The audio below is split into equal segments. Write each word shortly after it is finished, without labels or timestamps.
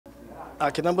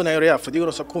Aqui na Bonaire, a fazer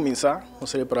nossa começar,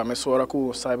 nós para a sora que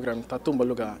o cybercrime está tomando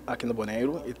lugar aqui na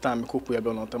Bonaire e também que o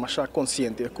povo não está mais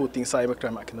consciente que tem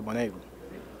cybercrime aqui na Bonaire.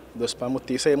 Então, para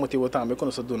motivo também que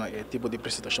nós damos esse tipo de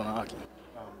apresentação aqui.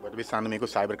 Pensando que o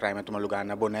cybercrime toma lugar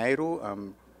na Bonaire,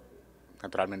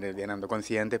 naturalmente não estou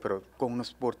consciente, mas como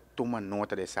nós por tomar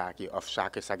nota desse aqui, ou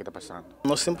que está passando?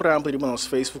 Nós sempre abrimos nosso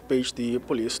Facebook page de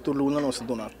polícia, toda luna nós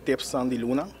damos tips de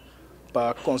luna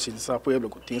para conscientizar o povo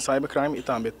que tem cybercrime e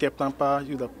também tips para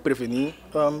ajudar a prevenir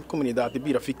a comunidade de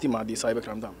vir vítima de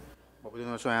cybercrime. Pode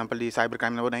dar um exemplo de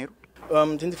cybercrime na Bonaire?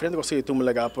 Tem diferente coisas que tu me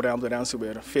ligar, por exemplo,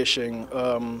 ransomware, phishing,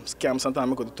 scams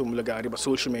também que tu me ligar, riba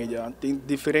social media, tem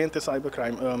diferentes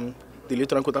cybercrime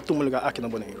delito que tu me ligar aqui na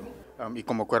Bonaire. E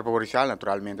como corpo policial,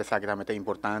 naturalmente, isso também é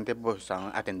importante para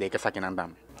atender que isso aqui não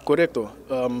andamos. Correto.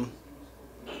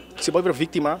 Se pode ver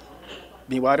vítima,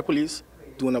 vem a polícia,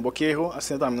 do na bloqueio,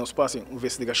 assim também nós passamos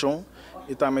investigação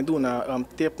e também do na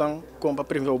tempo como para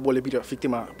prevenir o bolo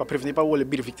vítima, para prevenir para o bolo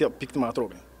vítima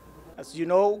trobe. As you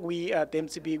know, we at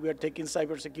MCB we are taking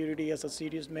cybersecurity as a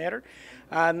serious matter,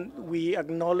 and we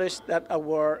acknowledge that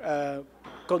our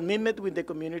commitment with the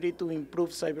community to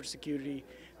improve cybersecurity.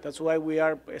 That's why we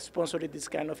are sponsoring this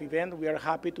kind of event. We are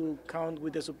happy to count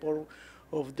with the support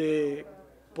of the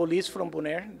police from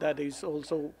Bonaire. That is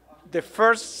also the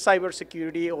first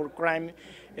cybersecurity or crime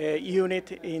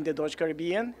unit in the Dutch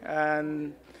Caribbean,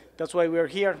 and that's why we are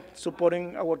here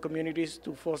supporting our communities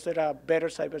to foster a better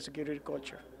cybersecurity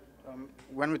culture.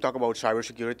 When we talk about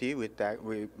cybersecurity,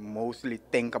 we mostly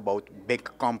think about big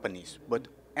companies, but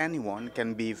anyone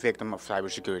can be a victim of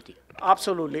cybersecurity.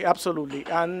 Absolutely, absolutely.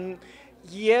 And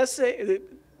yes,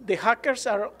 the hackers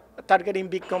are targeting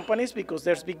big companies because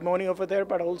there's big money over there,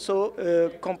 but also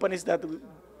companies that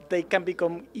they can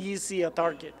become easy a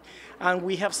target. And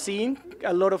we have seen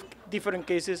a lot of different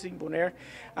cases in Bonaire,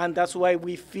 and that's why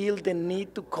we feel the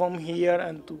need to come here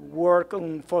and to work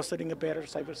on fostering a better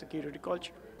cybersecurity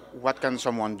culture. What can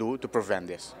someone do to prevent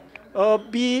this?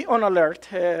 Be on alert.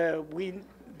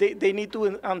 They need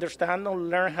to understand or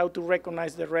learn how to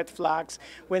recognize the red flags.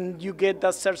 When you get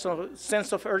that sense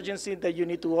of urgency that you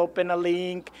need to open a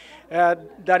link,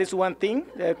 that is one thing,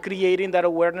 creating that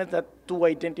awareness that to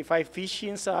identify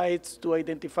phishing sites, to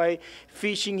identify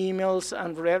phishing emails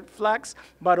and red flags,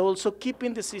 but also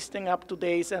keeping the system up to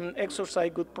date and exercise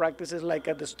good practices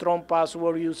like the strong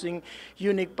password, using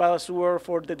unique password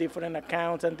for the different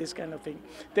accounts and this kind of thing.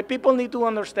 The people need to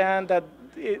understand that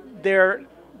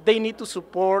they need to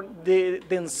support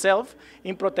themselves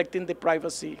in protecting the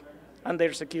privacy and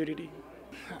their security.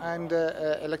 I'm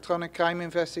the electronic crime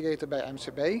investigator bij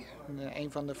MCB,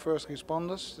 een van de first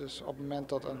responders. Dus op het moment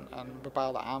dat een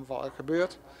bepaalde aanval er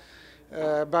gebeurt,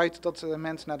 buiten dat de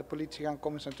mensen naar de politie gaan,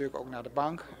 komen ze natuurlijk ook naar de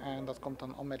bank. En dat komt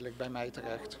dan onmiddellijk bij mij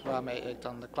terecht, waarmee ik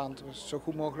dan de klant zo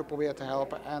goed mogelijk probeer te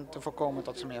helpen en te voorkomen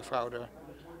dat ze meer fraude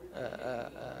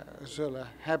zullen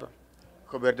hebben.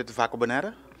 Gebeurt dit vaak op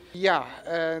Bonaire? Ja,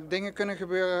 dingen kunnen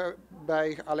gebeuren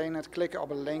bij alleen het klikken op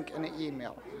een link in een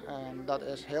e-mail. Dat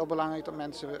is heel belangrijk dat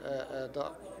mensen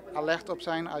er alert op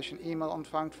zijn als je een e-mail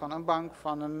ontvangt van een bank,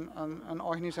 van een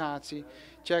organisatie.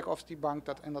 Check of die bank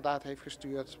dat inderdaad heeft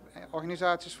gestuurd.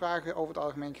 Organisaties vragen over het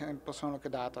algemeen geen persoonlijke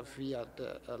data via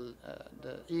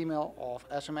de e-mail of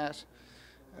sms.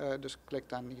 Dus klik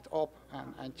daar niet op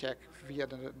en check via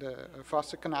de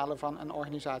vaste kanalen van een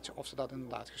organisatie of ze dat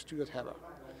inderdaad gestuurd hebben.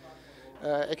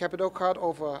 Ik heb het ook gehad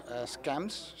over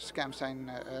scams. Scams zijn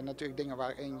natuurlijk dingen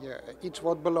waarin je iets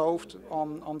wordt beloofd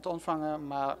om te ontvangen,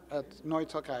 maar het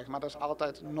nooit zal krijgen. Maar er is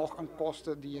altijd nog een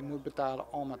koste die je moet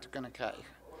betalen om het te kunnen krijgen.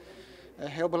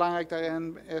 Heel belangrijk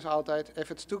daarin is altijd, if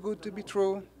it's too good to be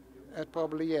true, it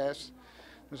probably is.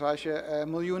 Dus als je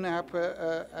miljoenen hebt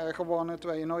gewonnen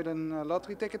terwijl je nooit een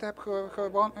lottery ticket hebt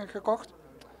gekocht,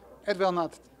 it will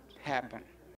not happen.